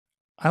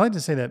I like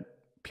to say that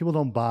people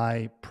don't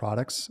buy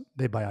products,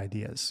 they buy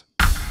ideas.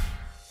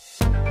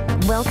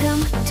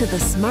 Welcome to the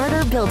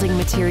Smarter Building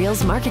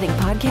Materials Marketing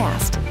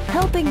Podcast,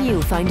 helping you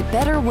find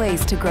better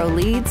ways to grow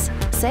leads,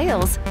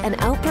 sales, and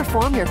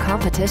outperform your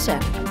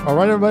competition. All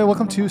right, everybody,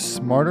 welcome to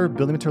Smarter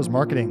Building Materials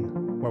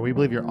Marketing, where we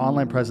believe your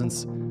online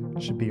presence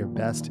should be your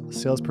best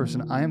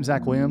salesperson. I am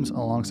Zach Williams,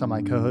 alongside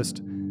my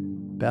co-host,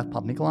 Beth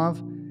Popnikolov,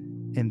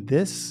 and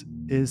this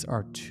is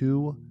our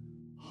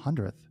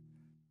 200th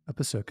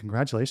episode.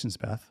 Congratulations,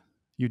 Beth.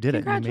 You did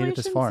it. You made it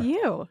this far.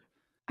 You.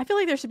 I feel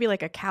like there should be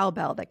like a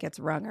cowbell that gets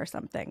rung or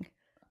something.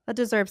 That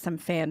deserves some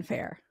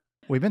fanfare.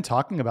 We've been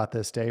talking about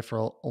this day for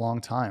a long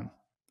time.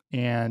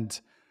 And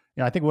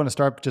I think we want to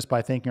start just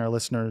by thanking our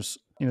listeners.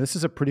 This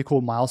is a pretty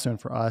cool milestone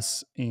for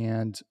us.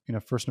 And,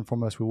 first and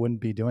foremost, we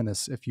wouldn't be doing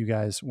this if you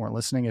guys weren't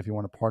listening, if you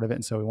weren't a part of it.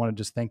 And so we want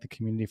to just thank the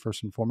community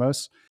first and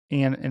foremost.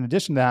 And in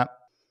addition to that,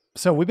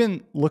 so we've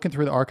been looking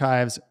through the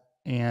archives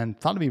and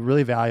thought it'd be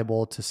really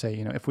valuable to say,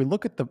 if we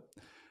look at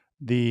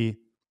the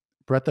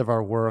breadth of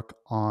our work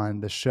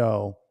on the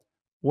show,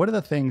 what are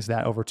the things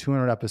that over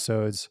 200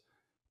 episodes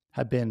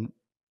have been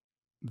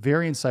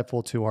very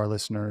insightful to our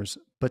listeners,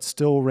 but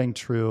still ring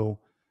true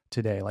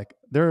today? Like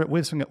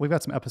we've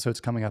got some episodes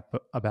coming up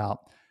about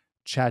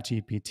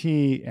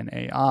ChatGPT and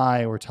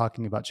AI. We're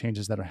talking about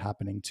changes that are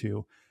happening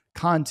to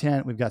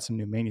content. We've got some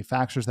new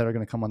manufacturers that are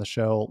going to come on the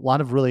show. A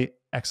lot of really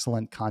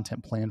excellent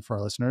content planned for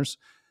our listeners.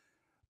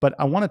 But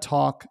I want to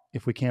talk,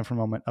 if we can for a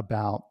moment,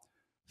 about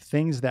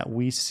things that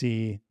we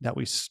see that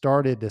we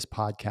started this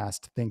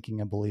podcast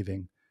thinking and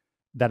believing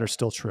that are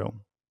still true.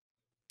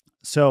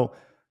 So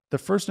the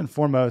first and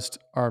foremost,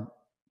 our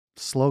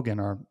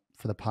slogan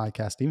for the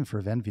podcast, even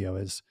for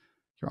Venveo, is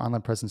your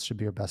online presence should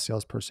be your best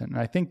salesperson. And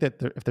I think that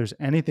if there's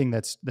anything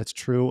that's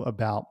true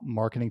about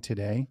marketing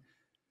today,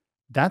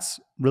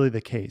 that's really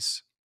the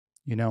case.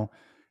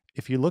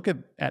 If you look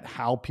at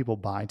how people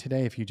buy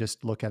today, if you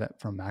just look at it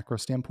from a macro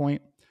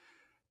standpoint,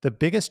 the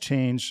biggest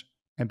change,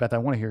 and Beth, I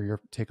want to hear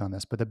your take on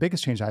this, but the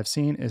biggest change I've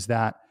seen is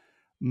that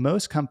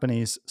most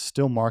companies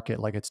still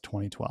market like it's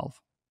 2012.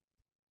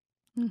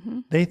 Mm-hmm.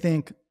 They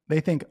think,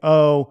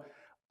 oh,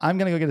 I'm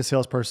going to go get a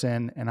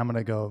salesperson and I'm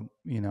going to go,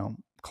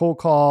 cold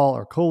call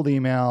or cold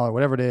email or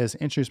whatever it is,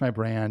 introduce my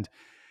brand,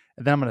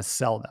 and then I'm going to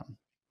sell them.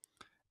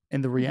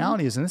 And the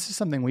reality is, and this is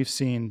something we've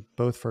seen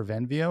both for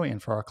Venveo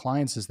and for our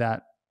clients, is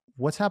that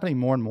what's happening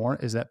more and more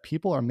is that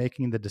people are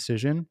making the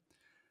decision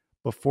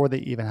before they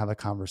even have a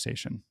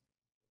conversation.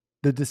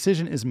 The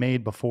decision is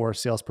made before a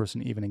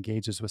salesperson even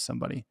engages with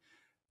somebody,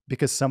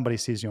 because somebody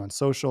sees you on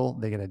social,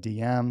 they get a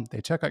DM, they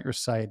check out your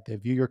site, they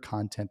view your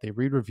content, they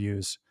read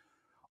reviews.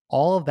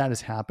 All of that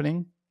is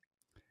happening,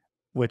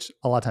 which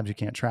a lot of times you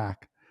can't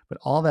track, but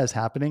all of that is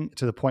happening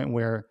to the point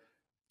where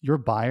your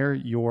buyer,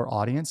 your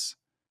audience,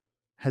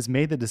 has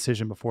made the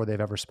decision before they've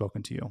ever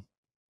spoken to you.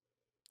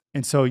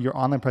 And so your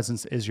online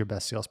presence is your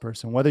best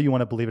salesperson. Whether you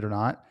want to believe it or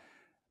not,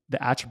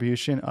 the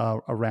attribution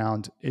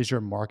around, is your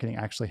marketing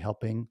actually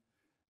helping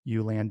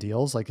you land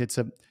deals? Like it's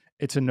a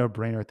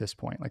no-brainer at this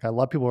point. Like, I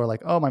love people who are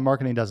like, oh, my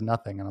marketing does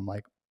nothing. And I'm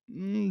like,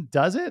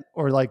 does it?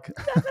 Or like,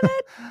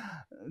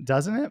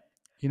 doesn't it?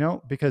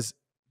 Because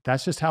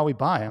that's just how we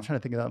buy. I'm trying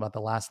to think about the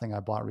last thing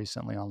I bought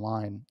recently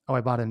online. Oh, I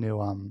bought a new,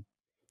 well,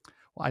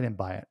 I didn't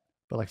buy it,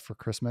 but like for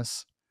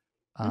Christmas,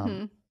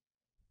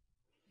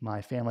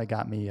 my family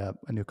got me a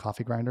new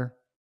coffee grinder.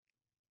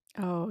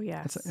 Oh,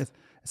 yes.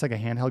 It's like a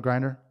handheld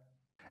grinder.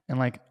 And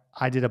like,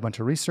 I did a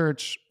bunch of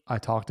research. I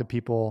talked to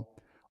people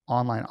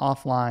online,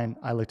 offline.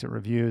 I looked at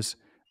reviews.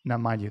 Now,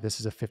 mind you, this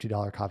is a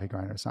 $50 coffee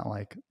grinder. It's not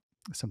like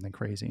something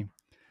crazy.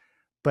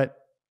 But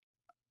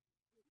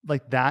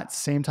like that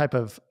same type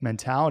of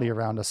mentality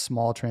around a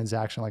small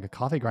transaction like a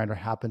coffee grinder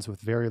happens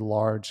with very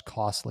large,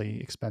 costly,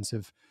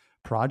 expensive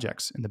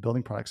projects in the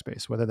building product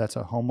space, whether that's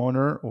a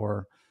homeowner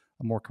or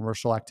a more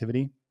commercial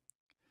activity.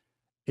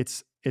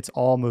 It's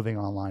all moving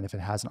online if it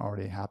hasn't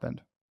already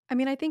happened. I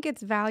mean, I think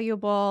it's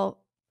valuable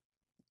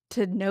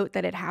to note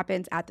that it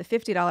happens at the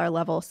 $50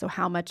 level. So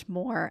how much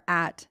more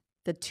at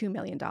the $2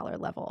 million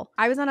level?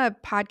 I was on a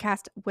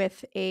podcast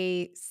with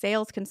a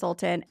sales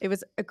consultant. It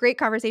was a great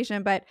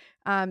conversation, but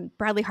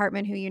Bradley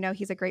Hartman, who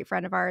he's a great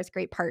friend of ours,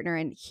 great partner,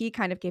 and he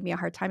kind of gave me a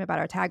hard time about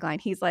our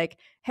tagline. He's like,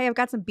 hey, I've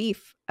got some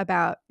beef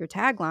about your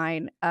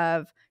tagline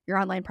of your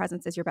online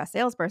presence is your best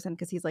salesperson,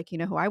 because he's like,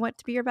 who I want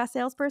to be your best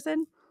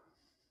salesperson?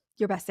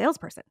 Your best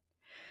salesperson.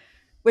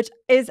 Which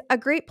is a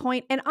great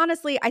point. And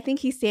honestly, I think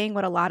he's saying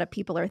what a lot of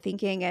people are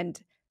thinking. And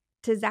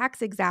to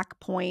Zach's exact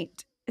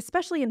point,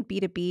 especially in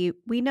B2B,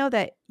 we know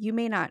that you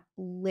may not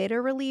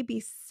literally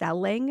be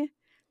selling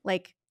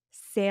like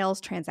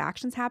sales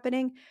transactions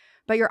happening,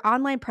 but your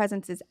online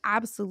presence is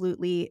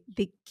absolutely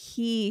the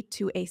key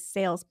to a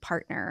sales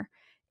partner.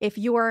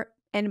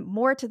 And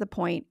more to the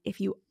point, if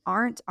you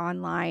aren't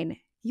online,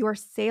 your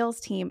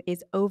sales team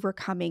is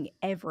overcoming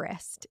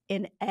Everest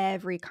in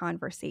every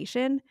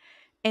conversation.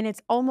 And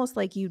it's almost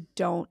like you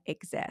don't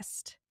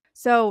exist.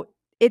 So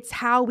it's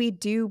how we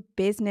do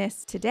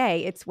business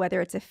today. It's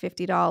whether it's a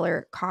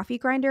 $50 coffee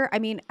grinder. I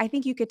mean, I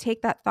think you could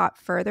take that thought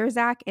further,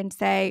 Zach, and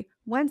say,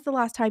 when's the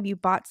last time you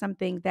bought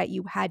something that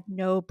you had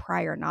no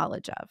prior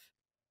knowledge of?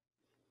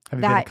 Have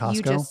you been to That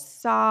you Costco?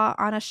 just saw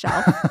on a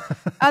shelf,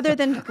 other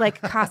than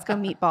like Costco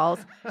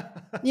meatballs,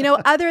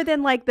 other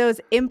than like those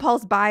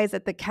impulse buys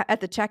at the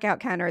checkout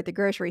counter at the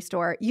grocery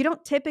store, you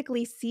don't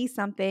typically see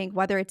something,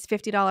 whether it's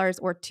 $50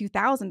 or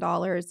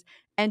 $2,000,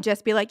 and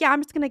just be like, yeah,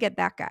 I'm just going to get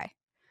that guy.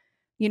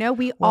 We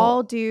all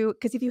Well, do,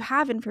 because if you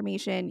have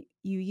information,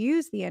 you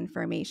use the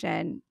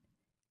information.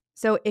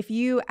 So if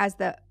you, as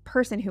the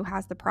person who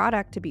has the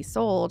product to be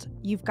sold,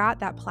 you've got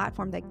that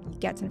platform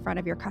that gets in front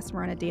of your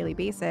customer on a daily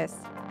basis,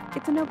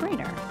 it's a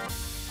no-brainer.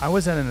 I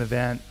was at an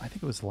event, I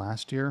think it was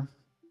last year.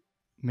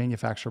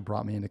 Manufacturer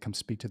brought me in to come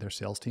speak to their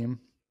sales team.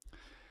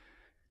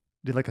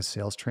 Did like a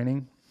sales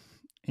training.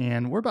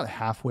 And we're about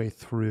halfway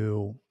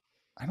through.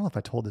 I don't know if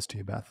I told this to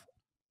you, Beth.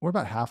 We're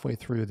about halfway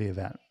through the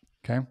event.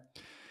 Okay.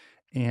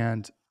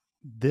 And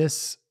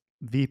this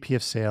VP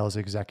of sales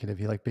executive,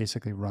 he like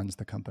basically runs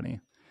the company.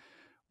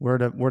 We're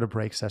at a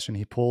break session.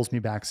 He pulls me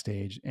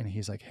backstage and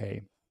he's like,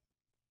 hey,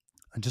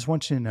 I just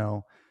want you to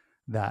know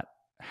that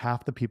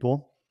half the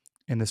people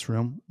in this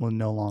room will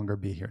no longer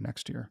be here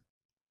next year.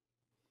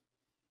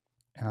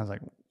 And I was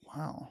like,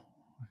 wow.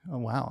 Oh,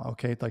 wow.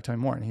 Okay. Like, tell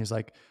me more. And he's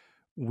like,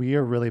 we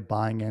are really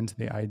buying into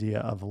the idea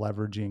of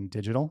leveraging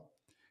digital,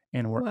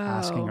 and we're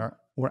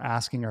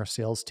asking our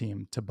sales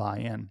team to buy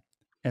in.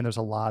 And there's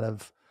a lot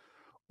of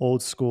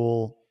old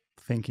school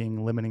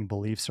thinking, limiting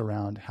beliefs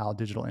around how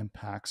digital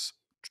impacts,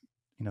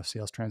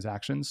 sales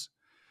transactions.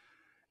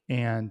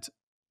 And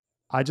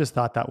I just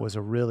thought that was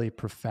a really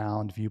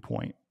profound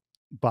viewpoint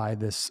by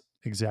this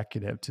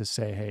executive to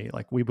say, hey,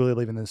 like, we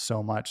believe in this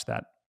so much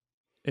that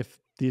if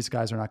these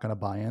guys are not going to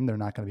buy in, they're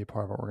not going to be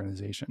part of our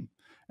organization.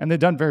 And they've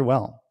done very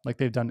well. Like,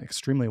 they've done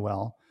extremely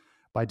well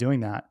by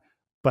doing that.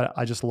 But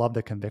I just love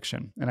the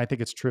conviction. And I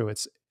think it's true.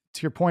 It's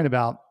to your point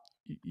about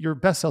your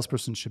best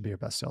salesperson should be your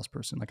best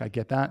salesperson. Like, I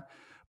get that.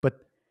 But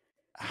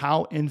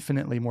how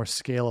infinitely more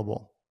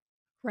scalable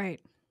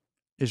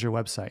is your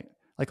website?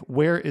 Like,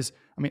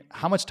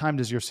 how much time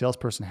does your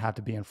salesperson have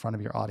to be in front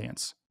of your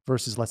audience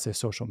versus, let's say,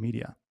 social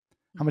media?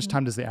 How much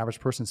time does the average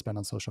person spend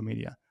on social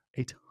media?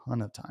 A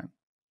ton of time.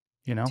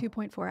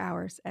 2.4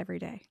 hours every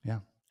day. Yeah.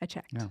 I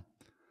checked. Yeah.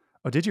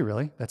 Oh, did you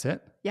really? That's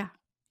it? Yeah.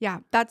 Yeah.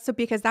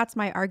 Because that's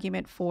my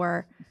argument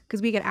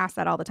because we get asked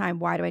that all the time.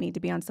 Why do I need to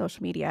be on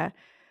social media?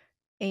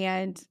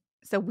 And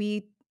so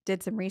we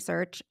did some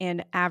research,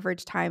 and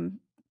average time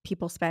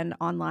people spend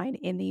online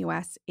in the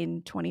US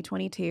in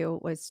 2022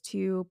 was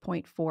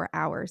 2.4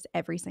 hours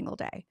every single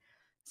day.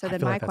 So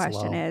then my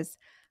question is,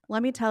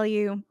 let me tell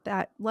you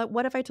that,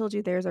 what if I told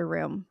you there's a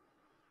room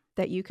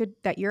that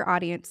your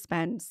audience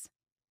spends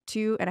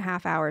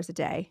 2.5 hours a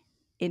day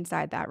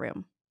inside that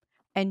room,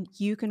 and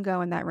you can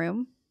go in that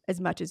room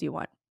as much as you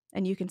want,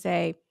 and you can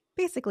say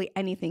basically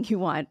anything you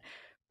want,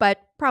 but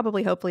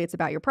probably, hopefully, it's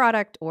about your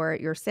product or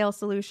your sales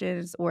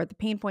solutions or the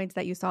pain points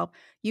that you solve.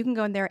 You can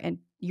go in there and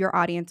your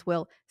audience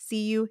will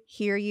see you,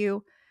 hear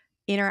you,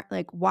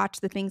 watch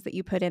the things that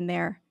you put in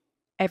there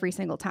every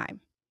single time.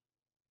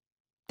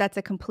 That's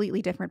a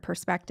completely different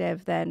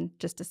perspective than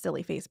just a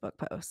silly Facebook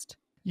post.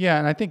 Yeah.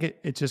 And I think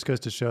it just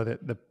goes to show that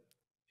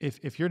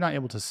if you're not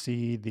able to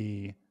see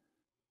the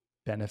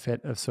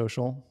benefit of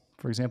social,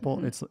 for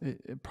example,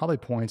 it probably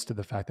points to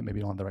the fact that maybe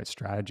you don't have the right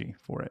strategy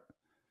for it.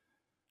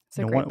 It's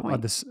a great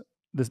point.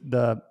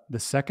 The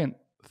second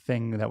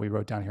thing that we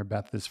wrote down here,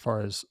 Beth, as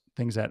far as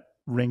things that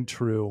ring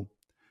true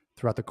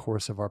throughout the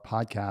course of our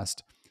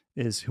podcast,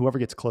 is whoever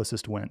gets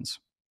closest wins.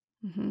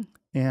 Mm-hmm.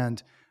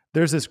 And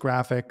there's this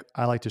graphic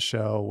I like to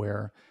show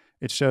where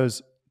it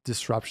shows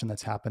disruption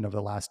that's happened over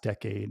the last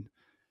decade.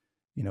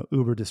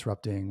 Uber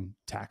disrupting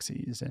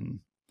taxis, and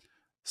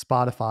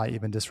Spotify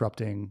even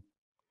disrupting,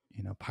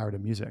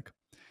 pirated music.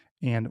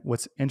 And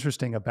what's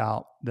interesting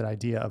about that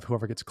idea of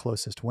whoever gets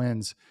closest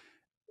wins,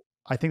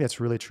 I think that's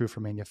really true for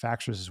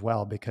manufacturers as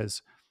well,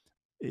 because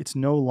it's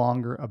no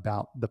longer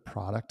about the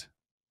product.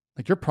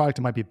 Like, your product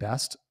might be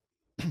best,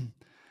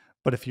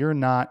 but if you're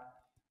not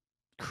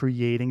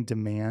creating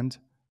demand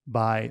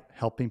by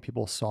helping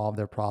people solve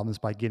their problems,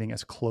 by getting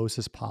as close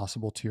as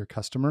possible to your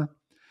customer,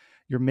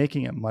 you're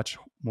making it much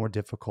more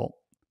difficult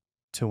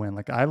to win.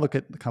 Like, I look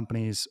at the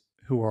companies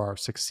who are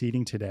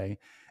succeeding today,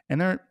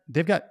 and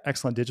they've got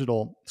excellent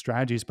digital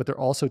strategies, but they're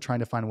also trying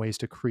to find ways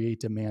to create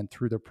demand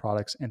through their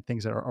products and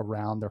things that are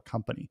around their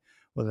company,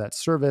 whether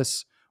that's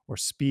service or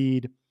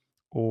speed,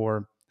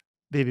 or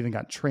they've even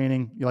got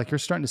training. You're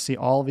starting to see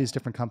all of these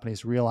different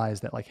companies realize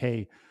that, like,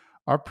 hey,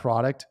 our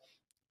product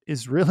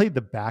is really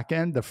the back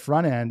end. The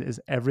front end is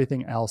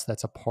everything else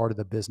that's a part of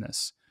the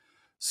business.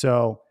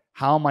 So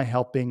how am I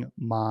helping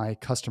my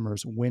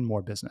customers win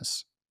more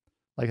business?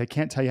 Like, I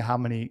can't tell you how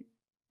many,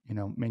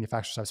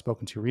 manufacturers I've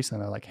spoken to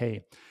recently. They're like,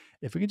 hey,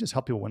 if we can just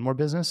help people win more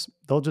business,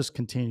 they'll just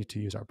continue to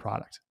use our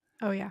product.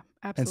 Oh yeah,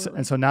 absolutely.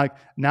 And so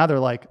now they're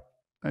like,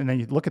 and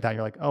then you look at that,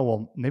 you're like, oh,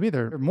 well, maybe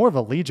they're more of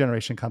a lead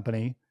generation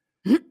company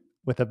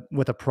with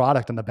a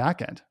product on the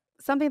back end.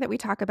 Something that we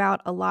talk about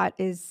a lot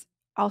is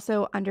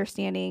also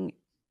understanding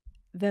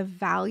the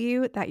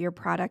value that your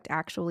product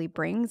actually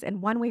brings.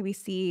 And one way we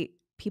see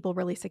people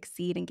really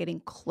succeed in getting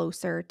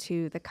closer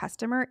to the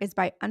customer is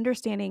by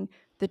understanding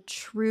the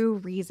true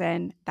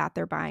reason that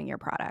they're buying your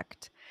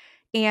product.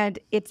 And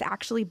it's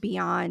actually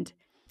beyond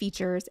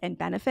features and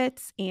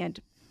benefits and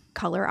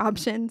color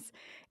options,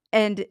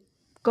 and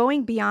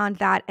going beyond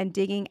that and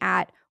digging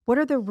at what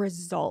are the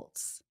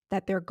results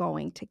that they're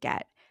going to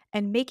get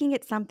and making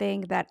it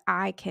something that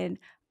I can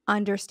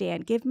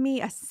understand. Give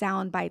me a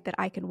soundbite that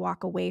I can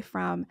walk away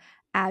from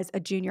as a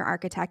junior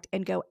architect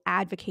and go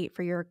advocate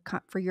for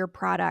your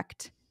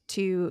product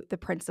to the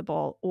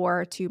principal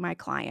or to my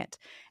client,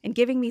 and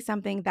giving me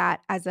something that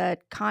as a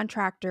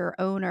contractor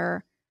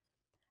owner,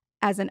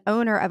 as an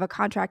owner of a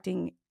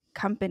contracting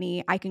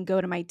company, I can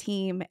go to my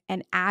team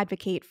and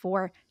advocate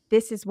for,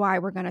 this is why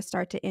we're going to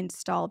start to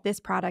install this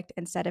product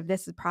instead of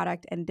this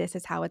product, and this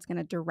is how it's going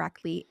to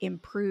directly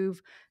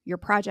improve your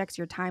projects,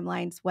 your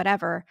timelines,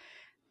 whatever.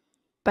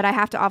 But I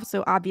have to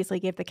also obviously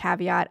give the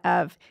caveat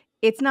of,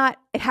 it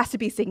has to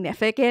be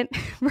significant,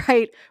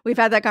 right? We've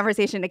had that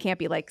conversation. It can't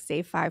be like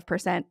save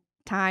 5%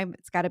 time.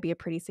 It's got to be a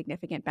pretty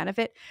significant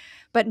benefit.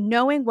 But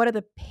knowing what are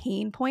the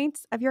pain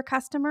points of your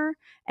customer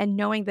and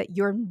knowing that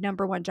your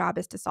number one job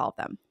is to solve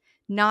them,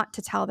 not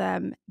to tell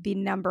them the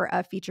number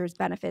of features,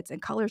 benefits, and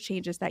color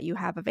changes that you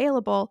have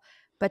available,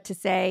 but to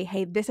say,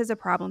 hey, this is a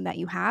problem that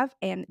you have,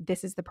 and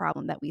this is the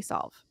problem that we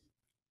solve.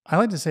 I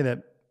like to say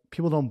that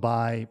people don't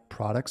buy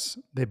products,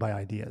 they buy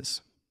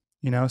ideas.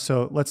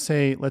 So let's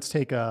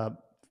take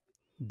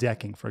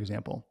decking, for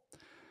example.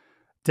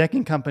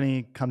 Decking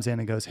company comes in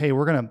and goes, hey, people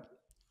are going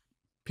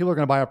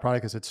to buy our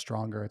product because it's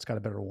stronger. It's got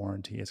a better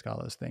warranty. It's got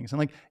all those things. And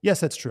like,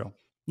 yes, that's true.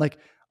 Like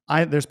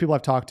there's people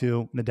I've talked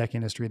to in the decking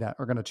industry that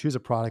are going to choose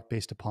a product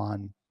based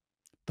upon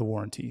the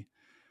warranty.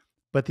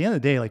 But at the end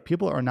of the day, like,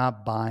 people are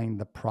not buying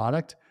the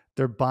product.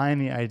 They're buying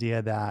the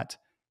idea that,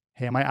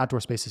 hey, my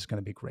outdoor space is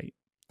going to be great.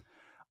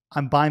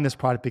 I'm buying this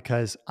product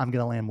because I'm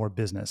going to land more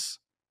business.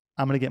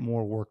 I'm going to get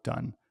more work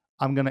done.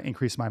 I'm going to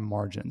increase my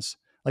margins.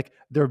 Like,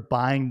 they're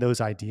buying those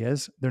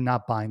ideas. They're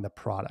not buying the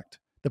product.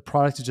 The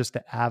product is just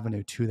the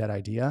avenue to that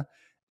idea.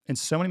 And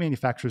so many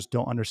manufacturers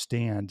don't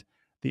understand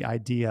the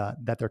idea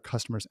that their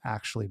customers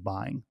actually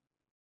buying.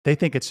 They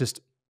think it's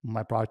just,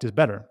 my product is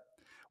better,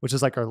 which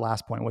is like our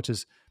last point, which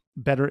is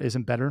better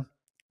isn't better.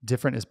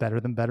 Different is better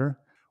than better.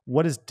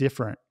 What is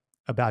different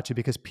about you?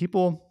 Because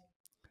people,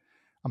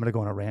 I'm going to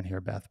go on a rant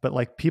here, Beth, but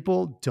like,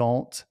 people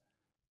don't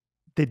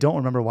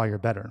remember why you're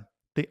better.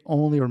 They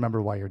only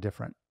remember why you're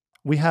different.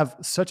 We have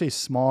such a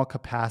small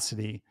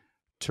capacity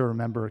to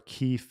remember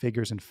key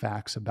figures and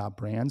facts about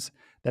brands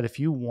that if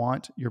you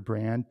want your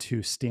brand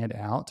to stand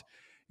out,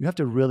 you have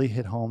to really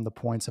hit home the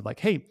points of like,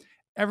 hey,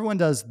 everyone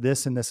does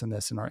this and this and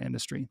this in our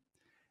industry.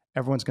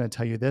 Everyone's going to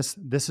tell you this.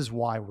 This is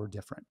why we're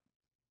different.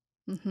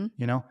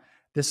 Mm-hmm.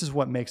 This is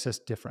what makes us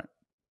different.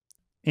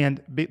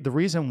 And the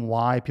reason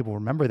why people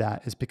remember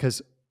that is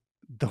because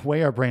the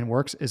way our brain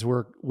works is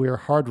we're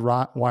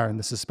hardwired, and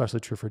this is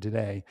especially true for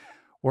today,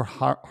 we're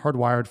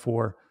hardwired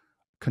for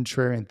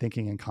contrarian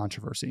thinking and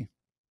controversy.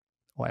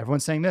 Well,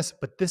 everyone's saying this,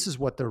 but this is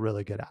what they're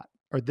really good at,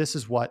 or this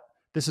is why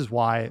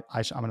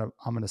I'm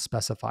going to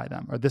specify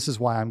them, or this is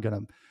why I'm going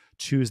to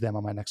choose them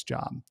on my next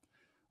job.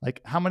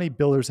 Like, how many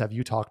builders have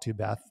you talked to,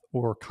 Beth,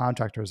 or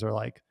contractors are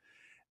like,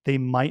 they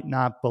might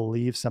not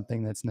believe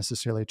something that's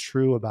necessarily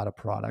true about a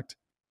product,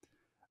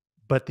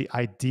 but the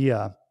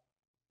idea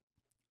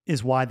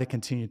is why they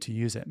continue to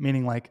use it.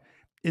 Meaning, like,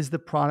 is the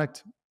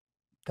product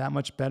that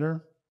much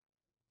better?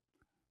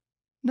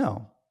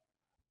 No.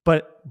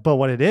 But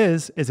what it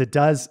is it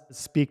does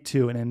speak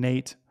to an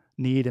innate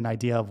need and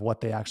idea of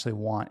what they actually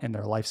want in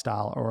their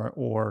lifestyle,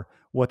 or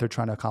what they're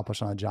trying to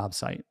accomplish on a job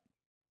site,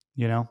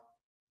 And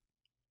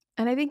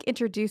I think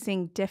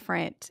introducing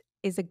different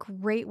is a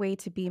great way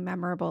to be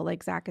memorable,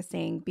 like Zach is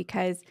saying,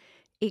 because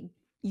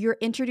you're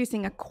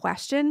introducing a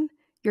question,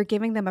 you're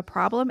giving them a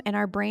problem, and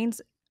our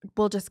brains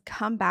will just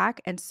come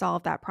back and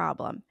solve that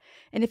problem.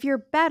 And if you're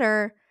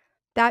better,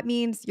 that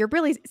means you're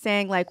really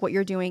saying like what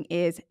you're doing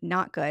is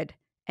not good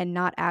and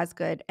not as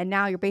good. And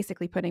now you're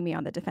basically putting me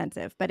on the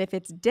defensive. But if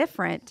it's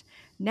different,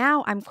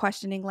 now I'm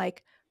questioning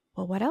like,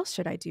 well, what else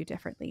should I do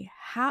differently?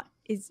 I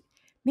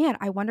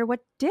wonder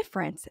what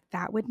difference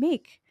that would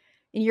make.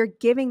 And you're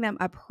giving them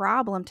a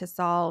problem to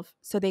solve.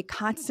 So they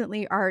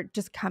constantly are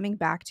just coming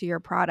back to your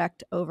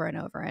product over and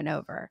over and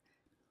over.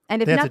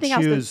 And if nothing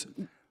else,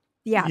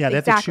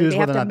 exactly. They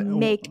have to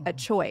make a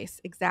choice.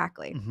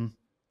 Exactly. Mm-hmm.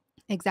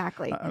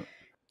 Exactly.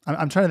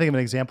 I'm trying to think of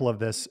an example of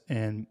this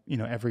in,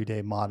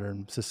 everyday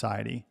modern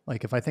society.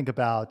 Like, if I think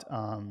about,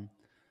 I'm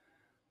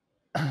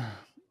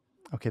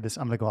going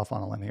to go off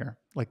on a limb here.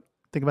 Like,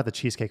 think about the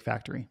Cheesecake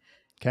Factory.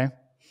 Okay.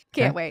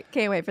 Can't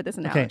wait for this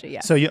analogy. Okay.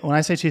 Yeah. So when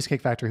I say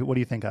Cheesecake Factory, what do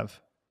you think of?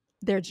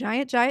 Their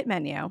giant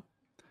menu.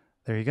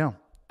 There you go.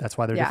 That's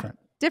why they're different.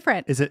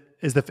 Different. Is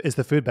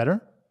the food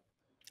better?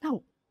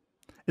 No.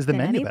 Is the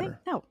menu better?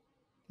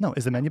 No.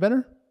 Is the menu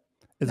better?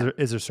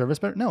 Is their service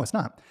better? No, it's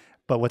not.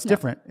 But what's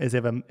different is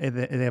they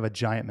have a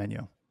giant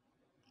menu.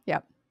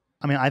 Yep.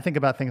 I mean, I think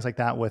about things like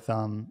that with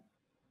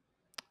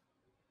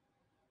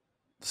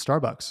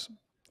Starbucks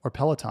or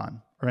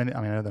Peloton or any,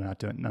 I mean, I know they're not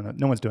doing,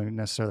 no one's doing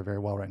necessarily very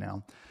well right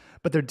now,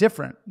 but they're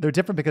different. They're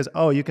different because,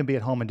 oh, you can be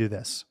at home and do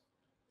this.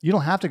 You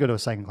don't have to go to a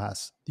second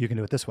class. You can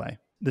do it this way.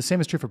 The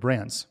same is true for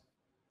brands.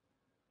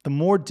 The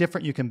more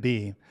different you can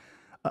be.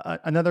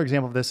 Another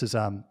example of this is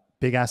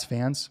Big Ass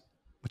Fans,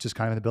 which is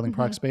kind of in the building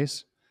product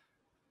space.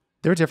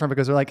 They're different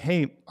because they're like,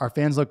 hey, our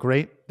fans look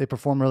great. They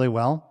perform really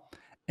well.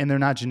 And they're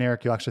not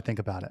generic. You actually think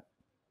about it,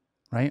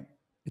 right?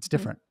 It's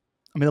different.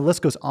 I mean, the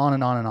list goes on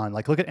and on and on.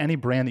 Like, look at any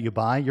brand that you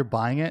buy, you're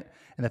buying it.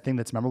 And the thing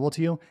that's memorable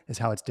to you is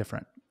how it's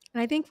different.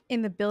 And I think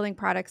in the building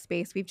product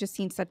space, we've just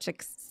seen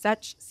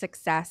such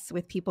success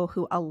with people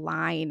who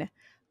align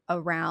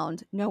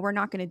around, no, we're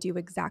not going to do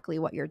exactly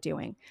what you're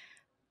doing.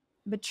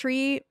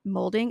 Tree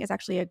molding is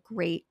actually a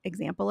great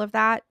example of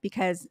that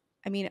because,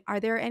 I mean, are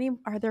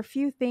there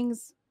few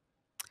things,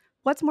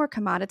 what's more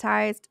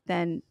commoditized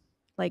than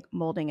like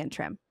molding and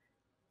trim?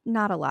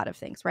 Not a lot of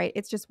things, right?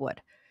 It's just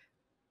wood.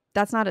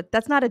 That's not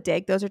a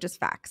dig. Those are just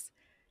facts.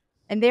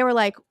 And they were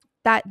like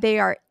that they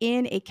are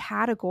in a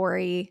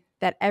category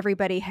that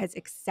everybody has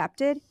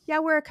accepted. Yeah,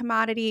 we're a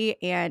commodity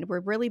and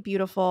we're really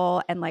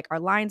beautiful and like our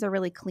lines are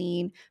really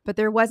clean, but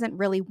there wasn't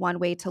really one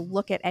way to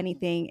look at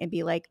anything and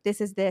be like,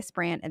 this is this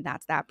brand and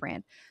that's that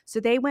brand.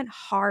 So they went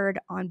hard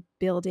on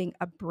building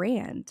a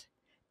brand.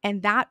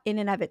 And that in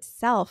and of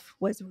itself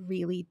was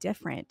really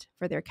different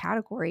for their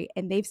category.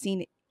 And they've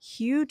seen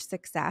huge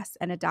success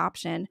and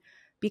adoption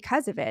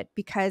because of it,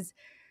 because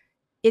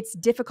it's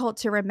difficult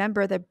to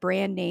remember the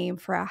brand name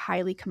for a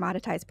highly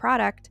commoditized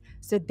product.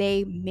 So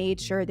they made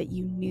sure that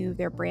you knew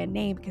their brand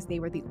name because they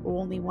were the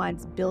only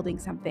ones building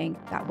something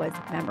that was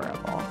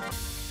memorable.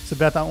 So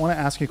Beth, I want to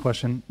ask you a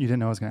question. You didn't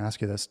know I was going to ask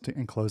you this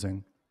in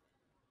closing.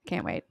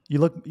 Can't wait. You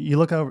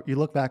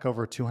look back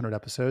over 200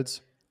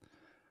 episodes.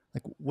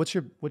 Like, what's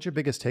your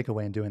biggest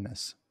takeaway in doing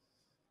this?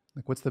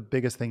 Like, what's the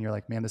biggest thing you're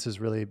like, man, this has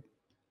really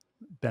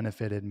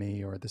benefited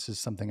me, or this is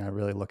something I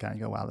really look at and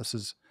go, wow, this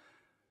is,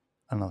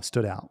 I don't know,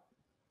 stood out.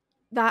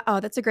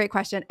 That's a great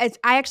question. I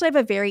actually have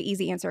a very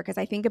easy answer because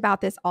I think about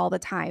this all the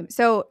time.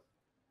 So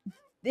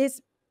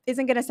this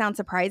isn't going to sound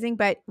surprising,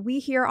 but we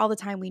hear all the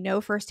time, we know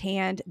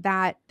firsthand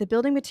that the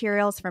building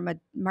materials from a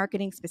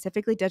marketing,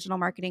 specifically digital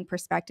marketing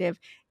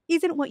perspective,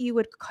 isn't what you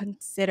would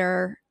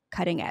consider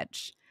cutting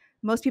edge.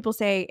 Most people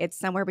say it's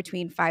somewhere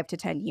between 5 to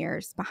 10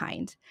 years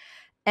behind.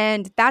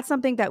 And that's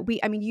something that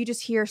you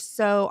just hear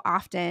so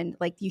often,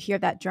 like you hear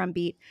that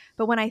drumbeat.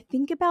 But when I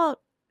think about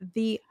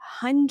the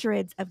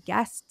hundreds of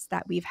guests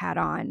that we've had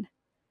on,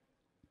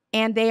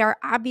 and they are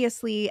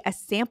obviously a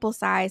sample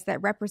size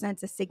that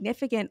represents a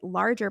significant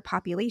larger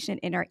population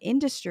in our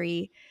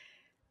industry,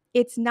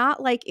 it's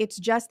not like it's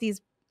just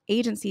these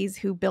agencies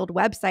who build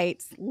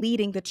websites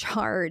leading the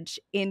charge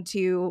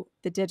into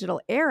the digital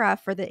era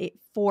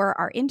for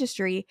our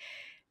industry.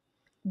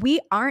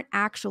 We aren't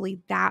actually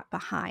that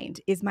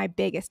behind is my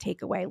biggest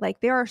takeaway.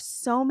 Like, there are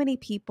so many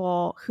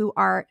people who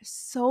are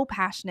so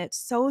passionate,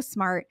 so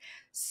smart,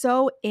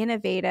 so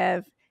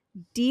innovative,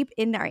 deep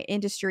in our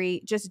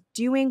industry, just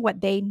doing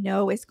what they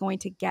know is going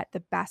to get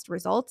the best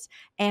results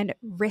and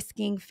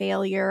risking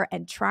failure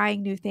and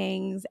trying new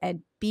things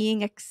and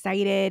being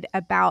excited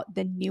about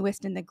the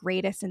newest and the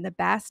greatest and the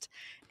best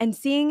and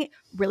seeing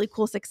really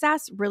cool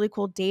success, really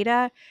cool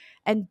data,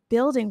 and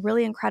building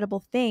really incredible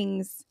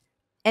things.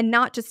 And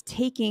not just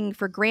taking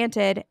for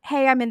granted,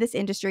 hey, I'm in this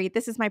industry.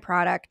 This is my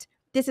product.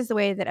 This is the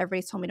way that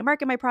everybody's told me to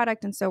market my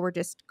product. And so we're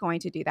just going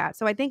to do that.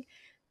 So I think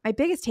my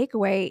biggest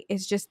takeaway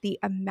is just the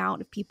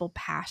amount of people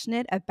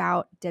passionate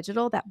about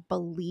digital that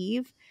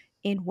believe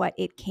in what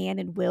it can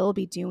and will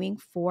be doing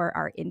for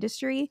our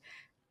industry.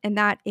 And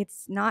that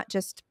it's not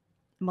just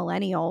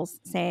millennials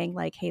saying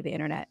like, hey, the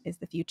internet is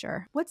the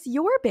future. What's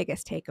your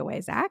biggest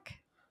takeaway, Zach?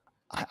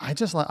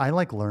 I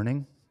like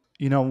learning.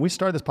 You know, we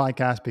started this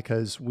podcast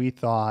because we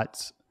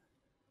thought,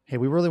 hey,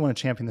 we really want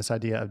to champion this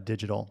idea of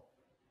digital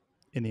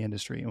in the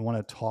industry and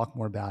want to talk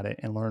more about it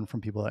and learn from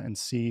people and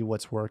see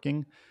what's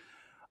working.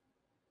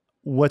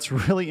 What's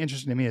really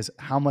interesting to me is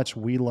how much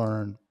we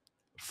learn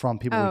from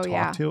people we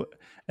talk to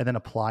and then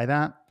apply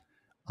that.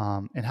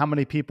 And how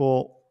many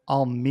people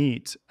I'll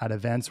meet at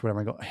events,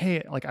 whatever, and go,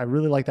 hey, like, I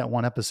really like that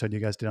one episode you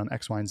guys did on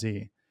X, Y, and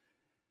Z.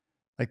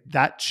 Like,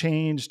 that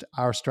changed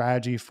our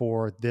strategy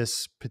for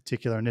this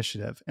particular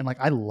initiative. And like,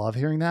 I love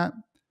hearing that.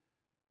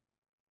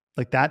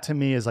 Like, that to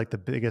me is like the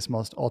biggest,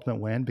 most ultimate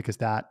win, because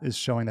that is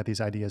showing that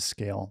these ideas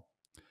scale.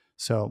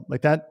 So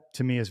like, that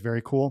to me is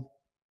very cool.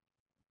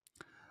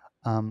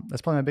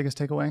 That's probably my biggest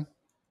takeaway.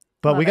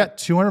 But we got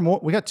 200 more.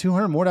 We got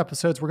 200 more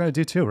episodes we're going to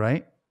do too,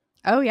 right?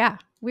 Oh yeah,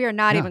 we are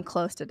not even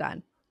close to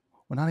done.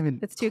 We're not even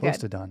it's too close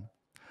to done.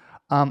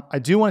 I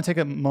do want to take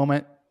a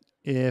moment.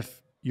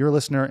 If you're a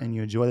listener and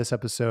you enjoy this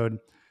episode,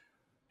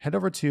 head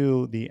over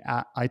to the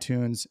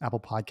iTunes, Apple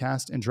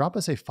Podcast, and drop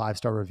us a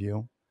 5-star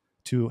review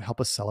to help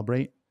us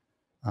celebrate.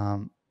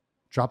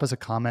 Drop us a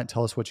comment.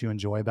 Tell us what you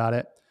enjoy about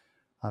it.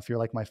 If you're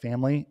like my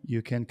family,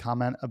 you can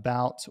comment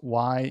about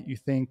why you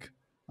think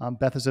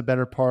Beth is a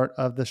better part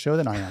of the show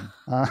than I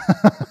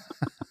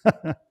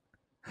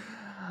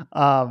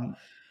am.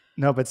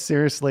 No, but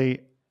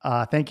seriously,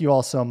 Thank you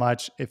all so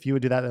much. If you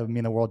would do that, that would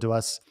mean the world to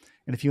us.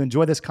 And if you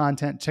enjoy this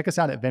content, check us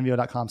out at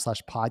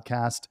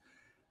venveo.com/podcast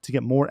to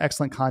get more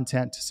excellent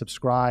content, to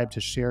subscribe,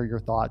 to share your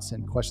thoughts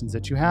and questions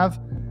that you have.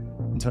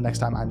 Until next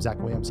time, I'm Zach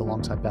Williams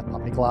alongside Beth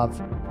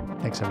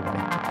Pomnikolov. Thanks,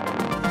 everybody.